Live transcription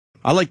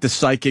I like the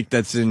psychic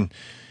that's in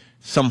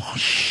some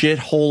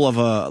shithole of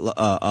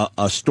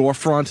a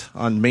storefront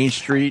on Main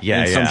Street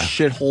in some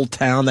shithole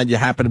town that you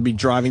happen to be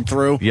driving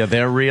through. Yeah,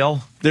 they're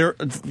real?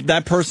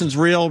 That person's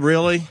real,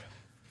 really? You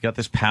got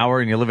this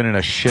power and you're living in a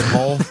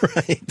shithole?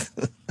 Right.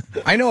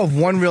 I know of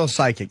one real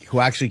psychic who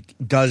actually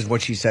does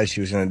what she says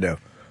she was going to do.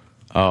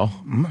 Oh?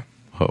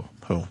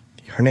 Who?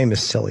 Her name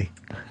is Silly.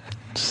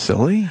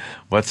 Silly?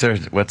 What's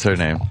her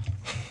name?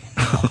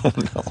 Oh,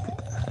 no.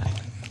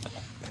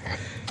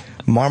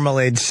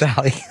 Marmalade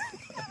Sally.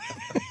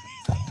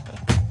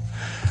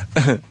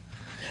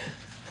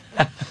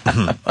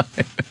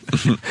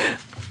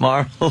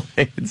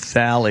 Marmalade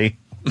Sally.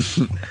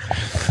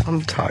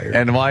 I'm tired.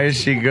 And why is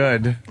she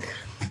good?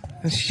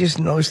 She just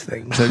knows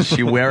things. Does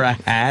she wear a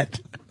hat?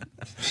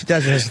 She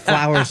does. It has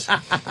flowers.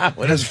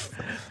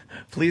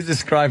 Please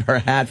describe her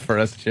hat for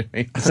us,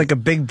 Jimmy. It's like a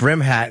big brim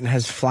hat and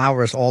has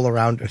flowers all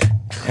around it.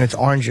 And it's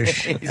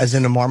orangish, as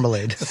in a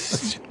marmalade.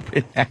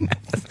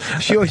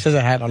 She always has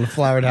a hat on, a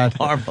flowered hat.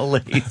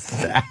 Marmalade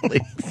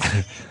Sally.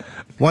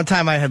 One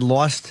time I had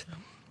lost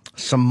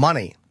some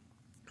money.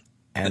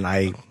 And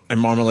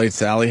Marmalade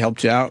Sally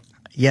helped you out?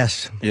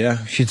 Yes.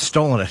 Yeah? She'd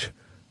stolen it.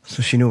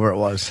 So she knew where it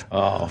was.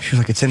 Oh. She was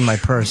like, it's in my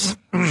purse.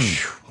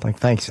 Like,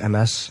 thanks,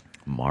 MS.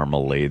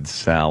 Marmalade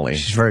Sally.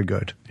 She's very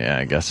good. Yeah,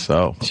 I guess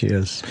so. She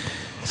is.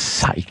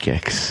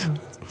 Psychics.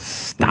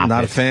 Stop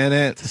Not it. a fan of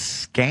it. It's a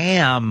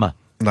scam.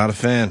 Not a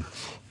fan.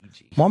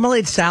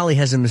 Marmalade Sally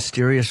has a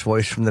mysterious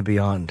voice from the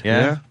beyond.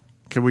 Yeah?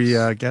 Could we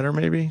get her,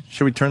 maybe?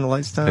 Should we turn the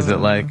lights down? Is it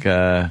like,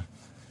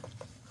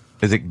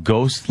 is it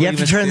ghostly? You have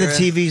to turn the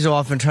mysterious? TVs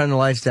off and turn the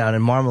lights down,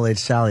 and Marmalade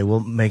Sally will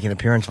make an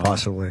appearance,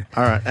 possibly.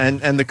 All right,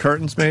 and the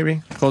curtains,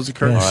 maybe? Close the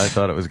curtains. Oh, I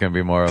thought it was going to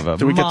be more of a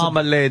Do we get to-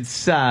 Marmalade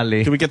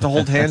Sally. Do we get to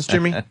hold hands,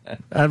 Jimmy?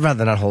 I'd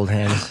rather not hold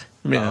hands.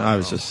 I mean, I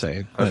was just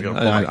saying. I was gonna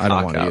pull my I don't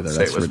cock want out to and either. say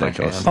That's it was my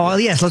ridiculous. hand. Oh,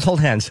 yes, let's hold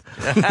hands.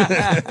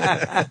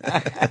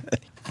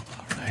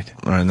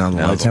 All All right, now the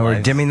Now lights. Now we're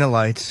lights. dimming the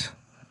lights.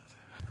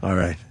 All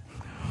right.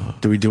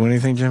 Do we do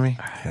anything, Jimmy?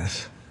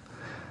 Yes.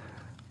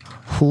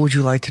 Who would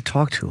you like to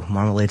talk to?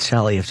 Marmalade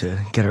Sally, you have to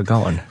get her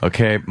going.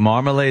 Okay,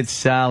 Marmalade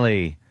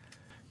Sally,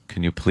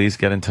 can you please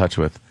get in touch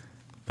with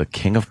the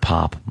king of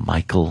pop,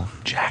 Michael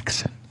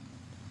Jackson?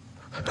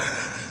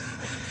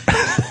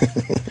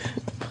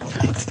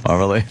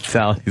 Marmalade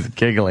Sally's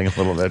giggling a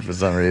little bit for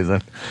some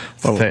reason.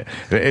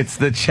 It's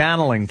the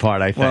channeling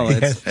part, I think. Well,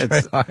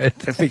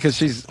 it's because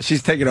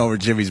she's taking over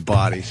Jimmy's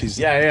body. She's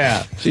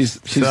She's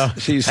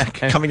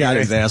coming out of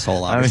his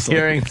asshole. Obviously.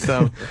 I'm hearing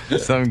some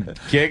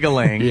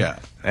giggling. Yeah.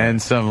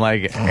 And some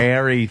like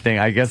airy thing.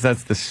 I guess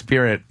that's the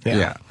spirit.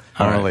 Yeah.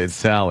 Marmalade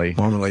Sally.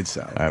 Marmalade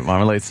Sally. All right,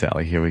 Marmalade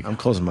Sally. Here we go. I'm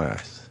closing my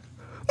eyes.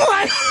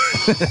 What?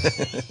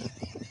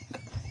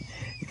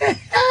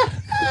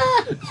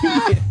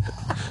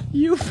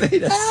 You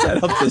made us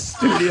set up the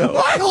studio.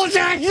 Michael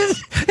Jackson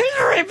is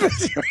raping.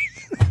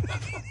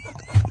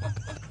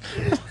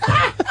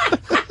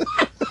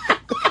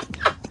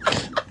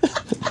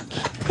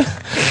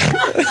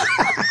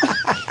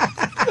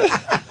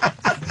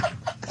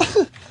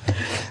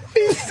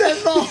 He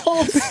set the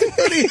whole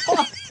studio.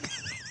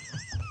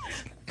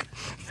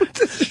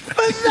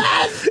 But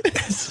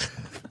that,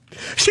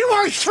 she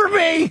works for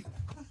me.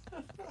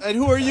 And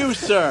who are you,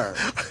 sir?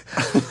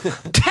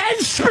 10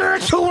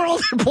 Spiritual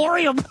World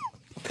Emporium.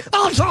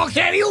 I'll talk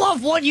to any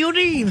loved one you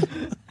need.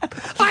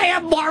 I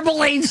am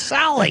Marmalade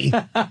Sally.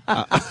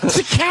 It's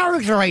a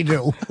character I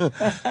do.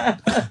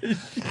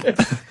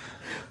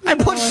 I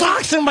put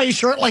socks in my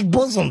shirt like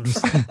bosoms.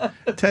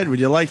 Ted, would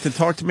you like to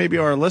talk to maybe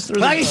our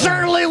listeners? I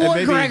certainly would,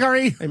 maybe,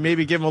 Gregory. And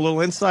maybe give them a little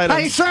insight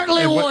I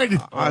certainly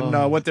would.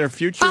 On what their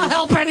future I'll is.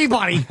 help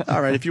anybody.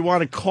 All right, if you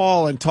want to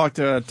call and talk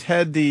to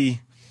Ted the...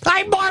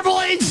 I'm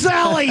Marmalade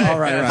Sally. All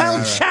right,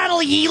 I'll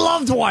channel ye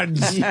loved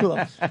ones.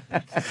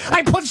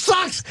 I put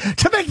socks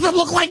to make them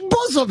look like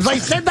bosoms. I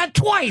said that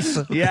twice.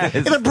 Yes.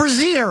 In a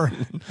brassiere.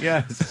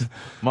 Yes.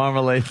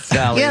 Marmalade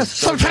Sally. Yes,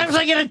 sometimes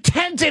I get a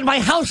tent in my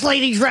house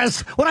lady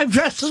dress when I'm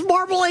dressed as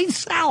Marmalade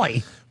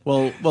Sally.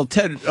 Well,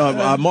 Ted,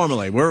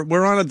 Marmalade,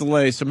 we're on a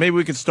delay, so maybe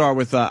we could start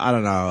with, I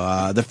don't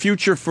know, the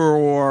future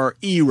for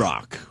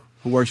E-Rock,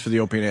 who works for the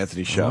Opie and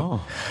Anthony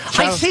show. Oh.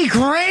 I see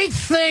great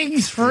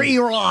things for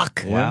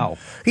E-Rock. Wow.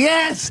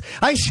 Yes,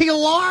 I see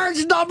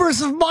large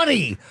numbers of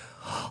money.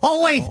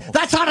 Oh, wait,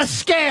 that's on a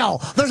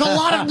scale. There's a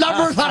lot of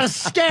numbers on a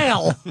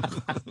scale.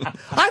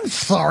 I'm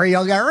sorry,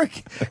 young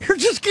Eric. You're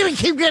just going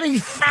to keep getting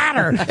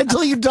fatter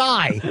until you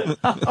die.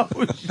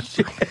 Oh,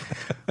 shit.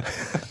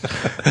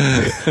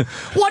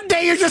 One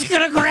day you're just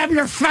going to grab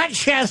your fat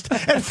chest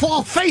and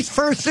fall face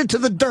first into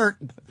the dirt.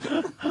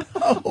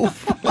 Oh,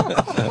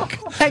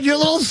 fuck. And your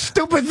little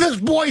stupid This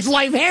Boy's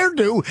Life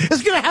hairdo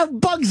is going to have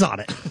bugs on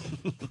it.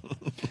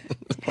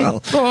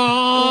 Well,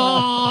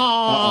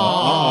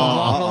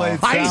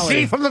 I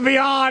see from the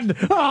beyond.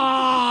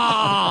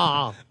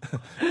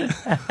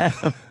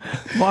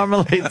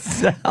 Marmalade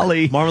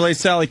Sally. Marmalade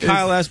Sally,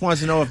 Kyle S. wants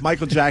to know if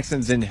Michael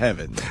Jackson's in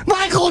heaven.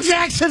 Michael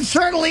Jackson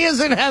certainly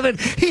is in heaven.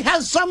 He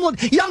has some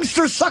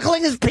youngster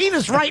suckling his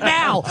penis right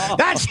now.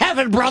 That's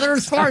heaven, brother,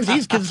 as far as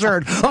he's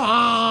concerned.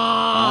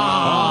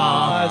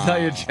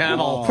 tell you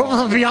channel.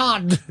 From the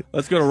beyond.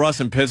 Let's go to Russ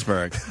in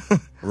Pittsburgh.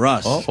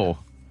 Russ. Oh.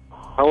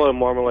 Hello,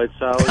 Marmalade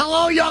Sally.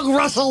 Hello, young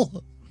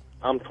Russell.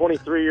 I'm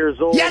 23 years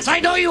old. Yes, I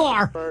know you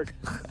are.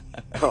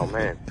 Oh,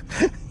 man.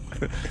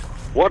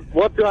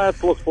 What do I have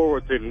to look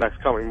forward to in the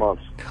next coming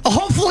months?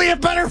 Hopefully a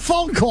better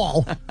phone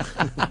call.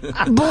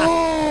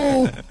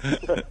 Boo!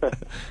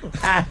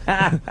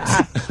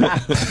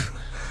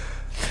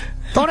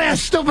 Don't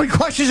ask stupid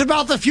questions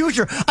about the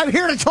future. I'm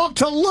here to talk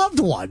to loved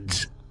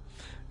ones.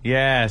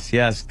 Yes,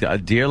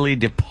 dearly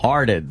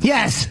departed.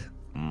 Yes.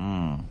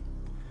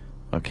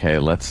 Okay,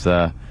 let's,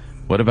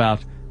 what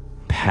about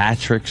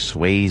Patrick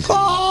Swayze?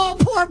 Oh,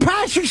 poor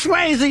Patrick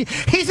Swayze.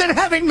 He's in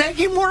heaven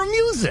making more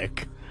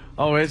music.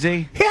 Oh, is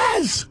he?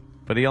 Yes.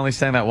 But he only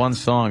sang that one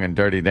song in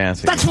Dirty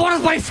Dancing. That's one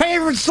of my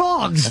favorite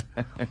songs.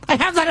 I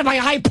have that in my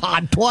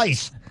iPod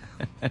twice.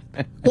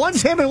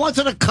 Once him and once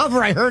in a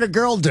cover I heard a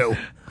girl do.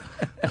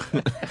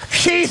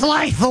 She's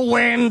like the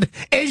wind,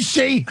 is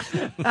she?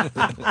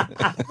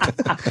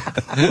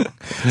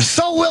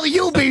 So will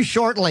you be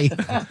shortly.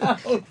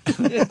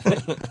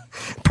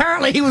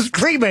 Apparently he was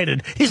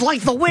cremated. He's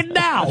like the wind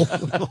now.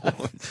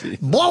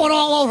 Blowing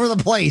all over the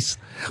place.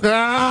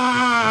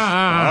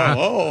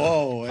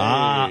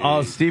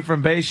 Steve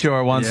from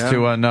Bayshore wants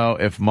to know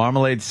if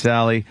Marmalade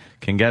Sally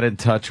can get in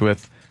touch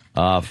with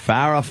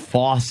Farrah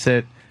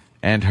Fawcett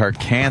and her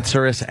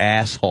cancerous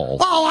asshole.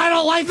 Oh, I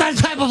don't like that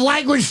type of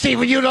language,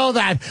 Stephen. You know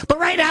that. But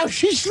right now,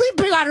 she's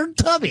sleeping on her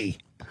tummy.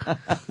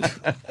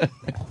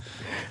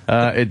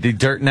 The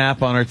dirt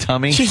nap on her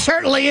tummy? She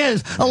certainly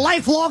is. A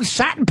lifelong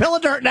satin pillow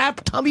dirt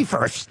nap, tummy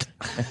first.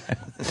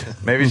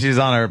 Maybe she's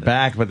on her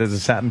back, but there's a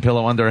satin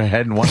pillow under her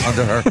head and one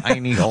under her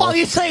hiney hole. Oh,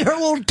 you say her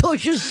little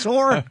tush is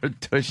sore? Her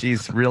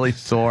tushy's really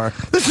sore.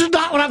 This is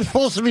not what I'm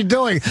supposed to be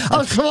doing.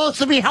 I'm supposed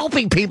to be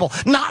helping people,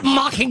 not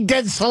mocking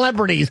dead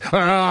celebrities. All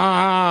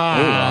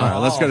right,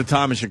 let's go to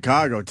Tom in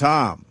Chicago.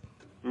 Tom.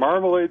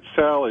 Marmalade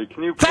Sally,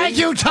 can you... Thank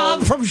you,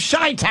 Tom from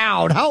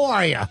Chi-Town. How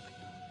are you?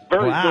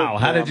 Very Wow,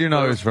 good, how did you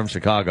know he was from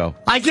Chicago?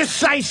 I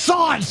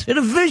saw it in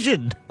a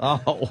vision.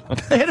 Oh.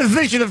 I had a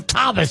vision of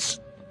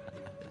Thomas.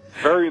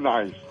 Very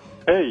nice.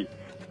 Hey,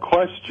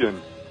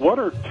 question. What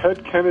are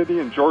Ted Kennedy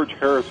and George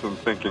Harrison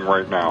thinking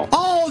right now?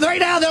 Oh, right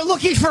now they're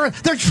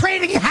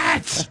trading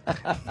hats.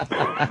 Punch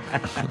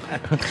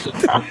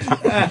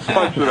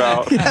it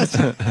out. Yes.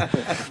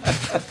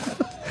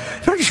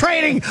 They're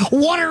trading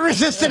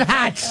water-resistant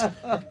hats.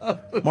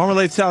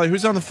 Marmalade Sally,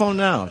 who's on the phone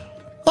now?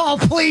 Oh,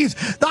 please.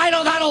 I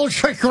know that old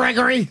trick,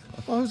 Gregory.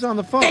 Well, who's on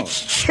the phone?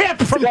 It's Chip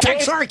from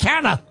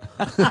Texarkana.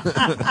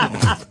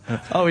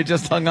 Oh, he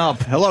just hung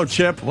up. Hello,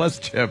 Chip. What's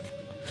Chip?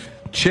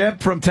 Chip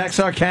from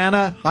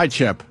Texarkana? Hi,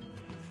 Chip.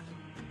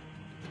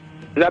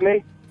 Is that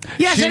me?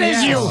 Yes, it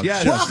is you.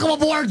 Yes. Welcome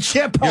aboard,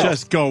 Chip.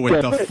 Just go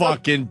with the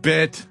fucking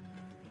bit.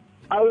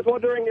 I was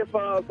wondering if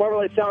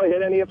Marmalade Sally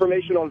had any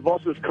information on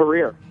Voss's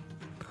career.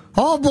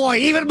 Oh, boy.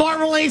 Even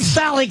Marmalade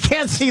Sally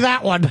can't see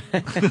that one.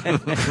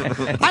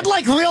 I'd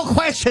like real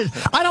questions.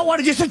 I don't want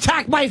to just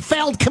attack my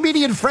failed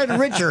comedian friend,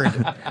 Richard.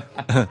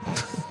 All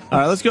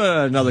right, let's go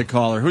to another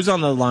caller. Who's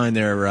on the line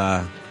there,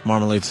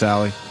 Marmalade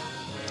Sally?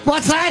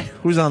 What's that?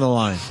 Who's on the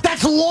line?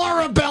 That's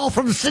Laura Bell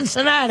from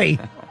Cincinnati.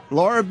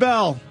 Laura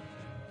Bell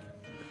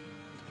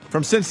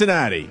from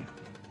Cincinnati.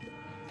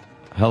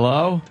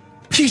 Hello?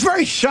 She's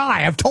very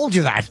shy. I've told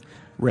you that.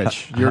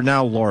 Rich, you're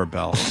now Laura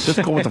Bell.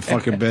 Just go with the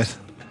fucking bit.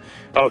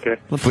 Okay.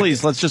 Well,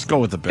 please, let's just go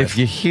with the bit. If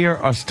you hear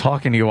us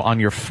talking to you on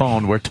your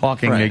phone, we're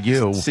talking to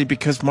you. See,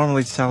 because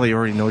Marmalade Sally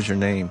already knows your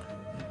name.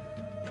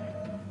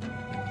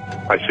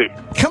 I see.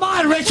 Come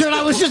on, Richard.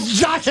 I was just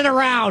joshing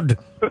around.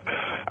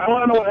 I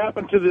want to know what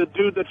happened to the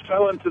dude that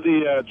fell into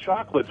the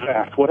chocolate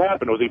vat. What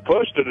happened? Was he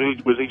pushed, or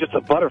was he just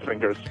a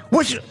Butterfingers?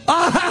 Which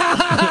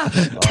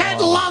Ted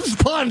loves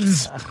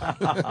puns.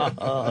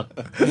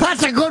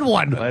 That's a good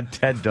one. What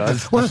Ted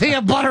does. Was he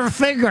a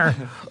Butterfinger?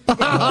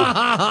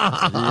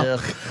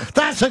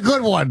 That's a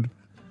good one.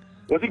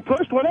 Was he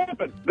pushed? What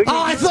happened?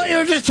 Oh, I thought you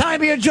were just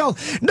telling me a joke.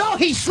 No,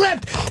 he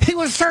slipped. He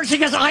was searching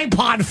his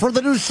iPod for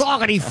the new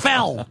song, and he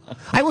fell.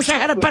 I wish I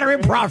had a better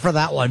improv for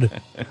that one.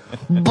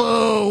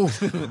 Boo.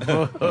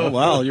 Oh,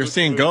 well, you're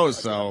seeing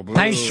ghosts, so. Boo.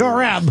 I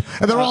sure am.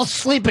 And they're all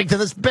sleeping to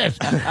this bit.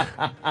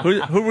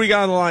 Who we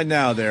got on the line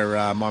now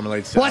there,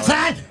 Marmalade Sally? What's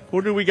that?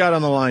 Who do we got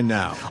on the line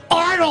now?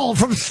 Arnold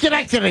from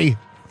Schenectady.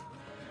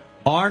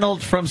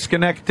 Arnold from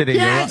Schenectady.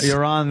 Yes.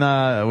 You're on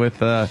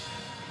with...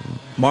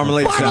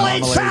 Marmalade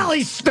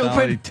Sally, stupid.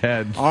 Sally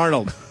Ted.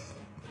 Arnold.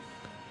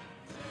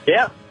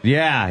 Yeah.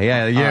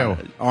 Yeah, you.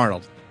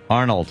 Arnold.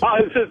 Arnold. Oh,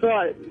 this is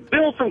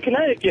Bill from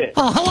Connecticut.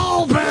 Oh,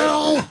 hello,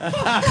 Bill.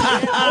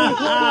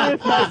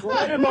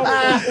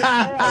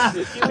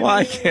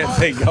 Why can't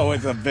they go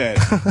with a bit?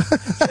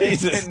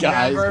 Jesus,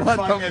 guys. What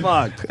the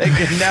fuck? They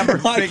can never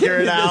figure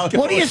it out.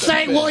 What are you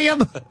saying, William?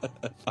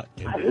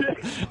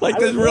 Like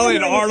there's really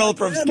an Arnold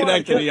from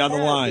Schenectady on the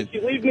line.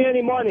 Did she leave me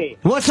any money?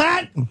 What's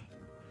that?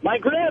 My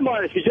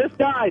grandmother, she just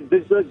died.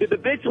 Did the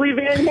bitch leave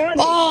me any money?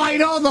 Oh, I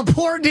know, the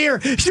poor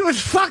dear. She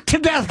was fucked to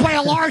death by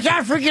a large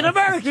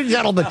African-American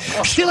gentleman.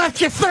 She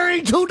left you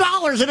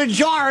 $32 in a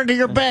jar under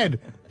your bed.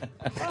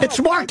 It's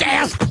marked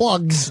ass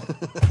plugs.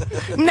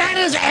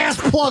 Nana's ass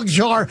plug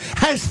jar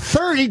has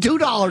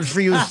 $32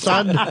 for you,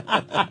 son.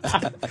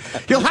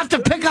 You'll have to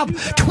pick up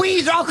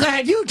tweez. Oh, go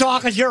ahead. You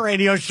talk. It's your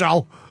radio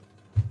show.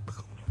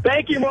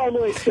 Thank you,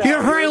 Marmalade Sal.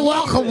 You're very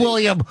welcome,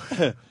 William.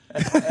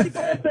 Happy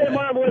birthday,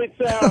 Marmalade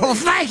Sal. Well,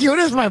 thank you. It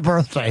is my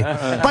birthday.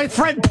 My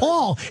friend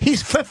Paul,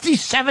 he's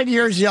 57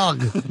 years young.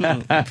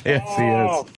 Yes, he is.